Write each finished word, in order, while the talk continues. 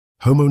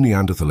Homo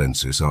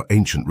neanderthalensis, our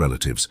ancient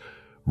relatives,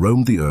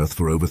 roamed the Earth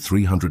for over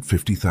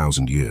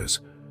 350,000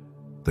 years.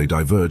 They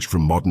diverged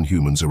from modern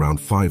humans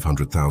around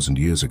 500,000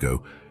 years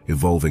ago,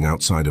 evolving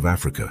outside of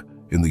Africa,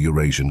 in the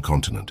Eurasian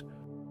continent.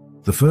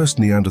 The first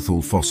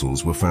Neanderthal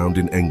fossils were found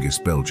in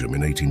Engis, Belgium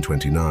in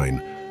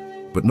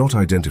 1829, but not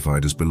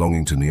identified as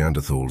belonging to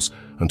Neanderthals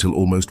until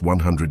almost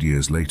 100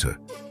 years later.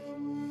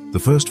 The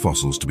first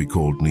fossils to be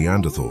called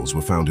Neanderthals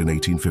were found in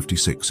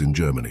 1856 in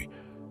Germany,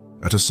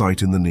 at a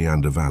site in the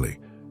Neander Valley,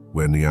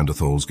 where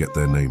Neanderthals get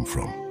their name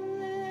from.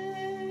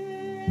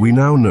 We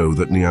now know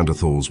that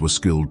Neanderthals were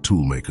skilled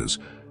toolmakers,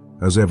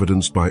 as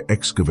evidenced by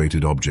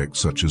excavated objects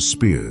such as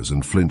spears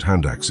and flint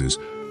hand axes,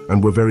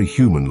 and were very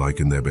human-like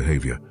in their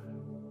behavior.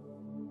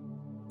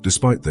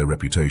 Despite their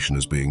reputation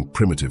as being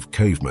primitive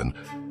cavemen,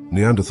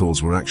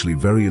 Neanderthals were actually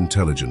very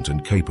intelligent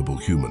and capable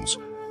humans.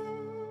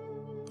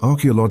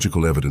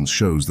 Archaeological evidence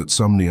shows that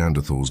some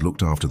Neanderthals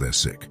looked after their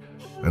sick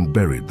and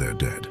buried their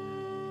dead,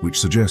 which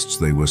suggests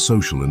they were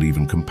social and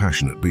even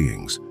compassionate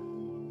beings.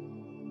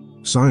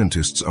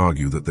 Scientists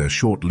argue that their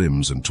short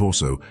limbs and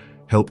torso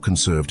help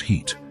conserve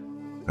heat,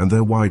 and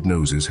their wide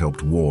noses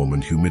helped warm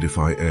and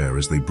humidify air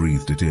as they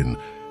breathed it in,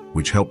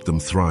 which helped them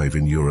thrive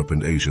in Europe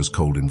and Asia's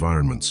cold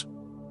environments.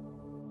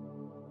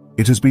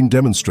 It has been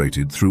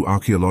demonstrated through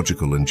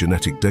archaeological and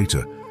genetic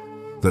data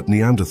that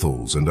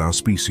Neanderthals and our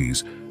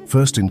species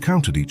first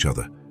encountered each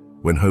other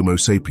when Homo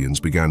sapiens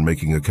began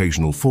making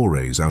occasional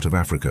forays out of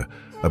Africa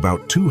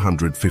about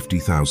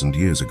 250,000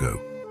 years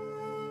ago.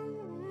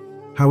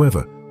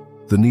 However,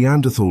 the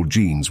Neanderthal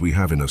genes we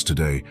have in us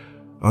today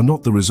are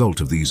not the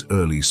result of these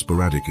early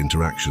sporadic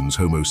interactions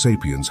Homo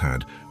sapiens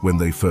had when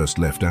they first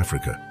left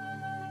Africa.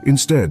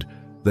 Instead,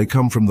 they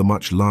come from the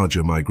much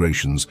larger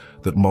migrations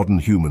that modern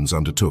humans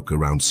undertook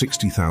around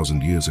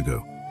 60,000 years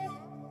ago.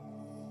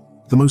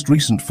 The most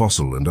recent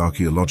fossil and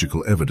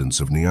archaeological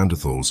evidence of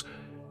Neanderthals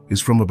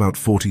is from about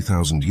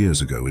 40,000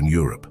 years ago in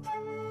Europe.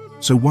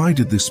 So why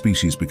did this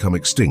species become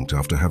extinct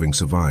after having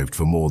survived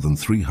for more than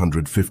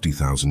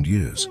 350,000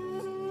 years?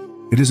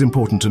 It is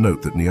important to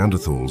note that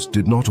Neanderthals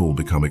did not all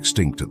become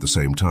extinct at the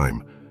same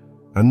time,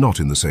 and not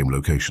in the same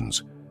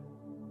locations.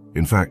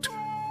 In fact,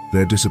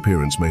 their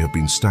disappearance may have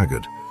been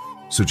staggered,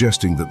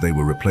 suggesting that they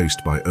were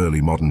replaced by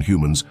early modern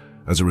humans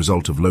as a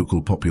result of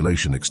local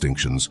population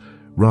extinctions,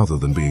 rather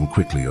than being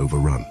quickly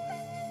overrun.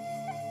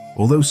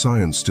 Although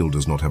science still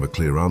does not have a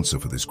clear answer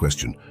for this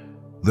question,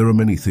 there are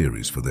many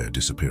theories for their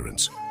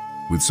disappearance,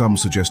 with some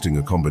suggesting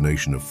a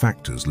combination of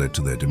factors led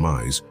to their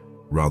demise,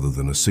 rather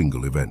than a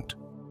single event.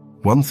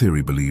 One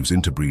theory believes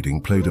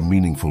interbreeding played a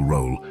meaningful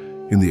role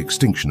in the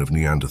extinction of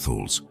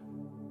Neanderthals.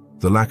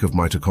 The lack of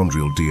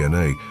mitochondrial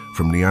DNA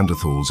from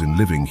Neanderthals in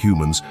living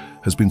humans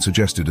has been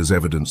suggested as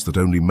evidence that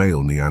only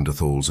male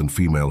Neanderthals and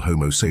female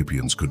Homo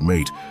sapiens could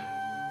mate,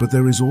 but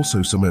there is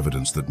also some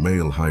evidence that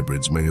male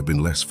hybrids may have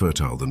been less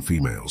fertile than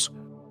females.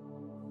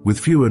 With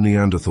fewer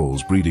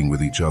Neanderthals breeding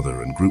with each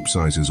other and group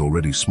sizes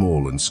already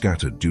small and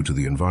scattered due to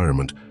the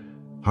environment,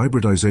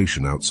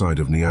 hybridization outside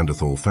of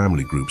Neanderthal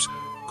family groups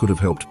could have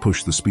helped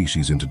push the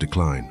species into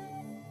decline.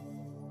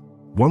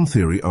 One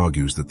theory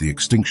argues that the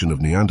extinction of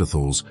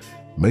Neanderthals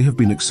may have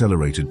been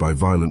accelerated by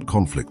violent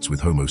conflicts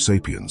with Homo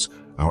sapiens,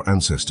 our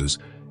ancestors,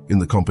 in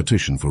the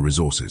competition for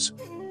resources.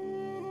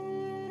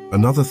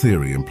 Another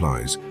theory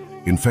implies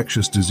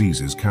infectious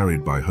diseases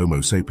carried by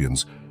Homo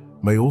sapiens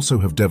may also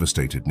have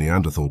devastated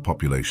Neanderthal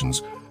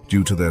populations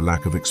due to their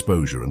lack of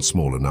exposure and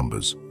smaller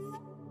numbers.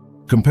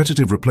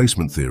 Competitive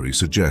replacement theory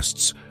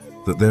suggests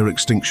that their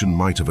extinction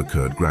might have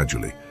occurred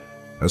gradually,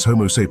 as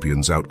Homo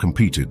sapiens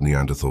outcompeted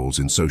Neanderthals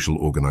in social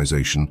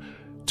organization,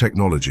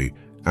 technology,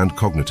 and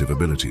cognitive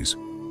abilities.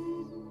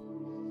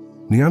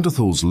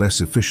 Neanderthals'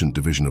 less efficient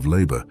division of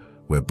labor,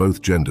 where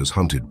both genders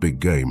hunted big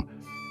game,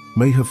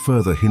 may have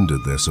further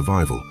hindered their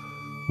survival,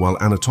 while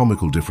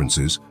anatomical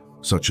differences,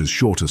 such as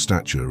shorter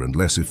stature and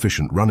less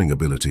efficient running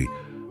ability,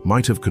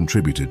 might have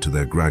contributed to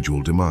their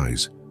gradual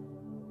demise.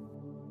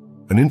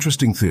 An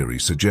interesting theory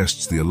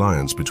suggests the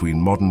alliance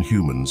between modern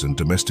humans and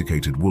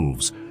domesticated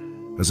wolves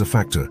as a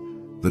factor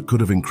that could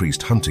have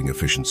increased hunting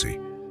efficiency,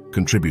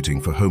 contributing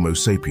for Homo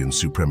sapiens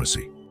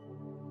supremacy.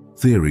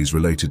 Theories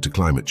related to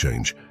climate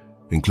change,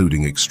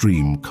 including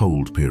extreme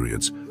cold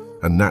periods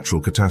and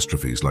natural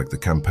catastrophes like the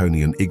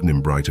Campanian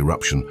ignimbrite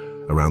eruption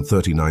around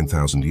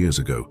 39,000 years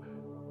ago,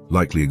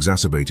 likely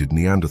exacerbated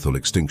Neanderthal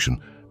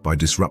extinction by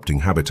disrupting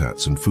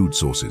habitats and food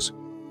sources.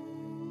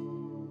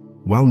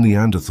 While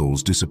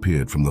Neanderthals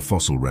disappeared from the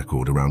fossil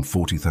record around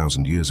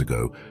 40,000 years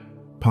ago,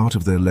 part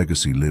of their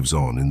legacy lives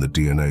on in the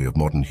DNA of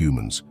modern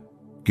humans,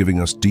 giving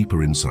us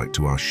deeper insight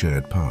to our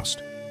shared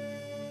past.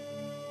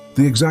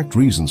 The exact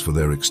reasons for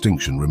their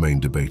extinction remain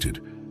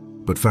debated,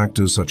 but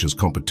factors such as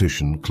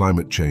competition,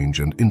 climate change,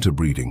 and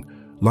interbreeding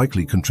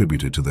likely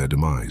contributed to their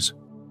demise.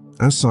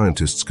 As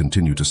scientists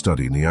continue to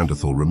study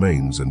Neanderthal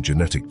remains and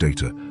genetic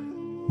data,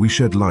 we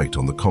shed light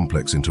on the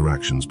complex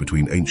interactions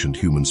between ancient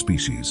human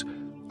species,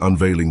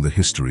 unveiling the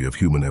history of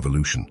human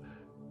evolution.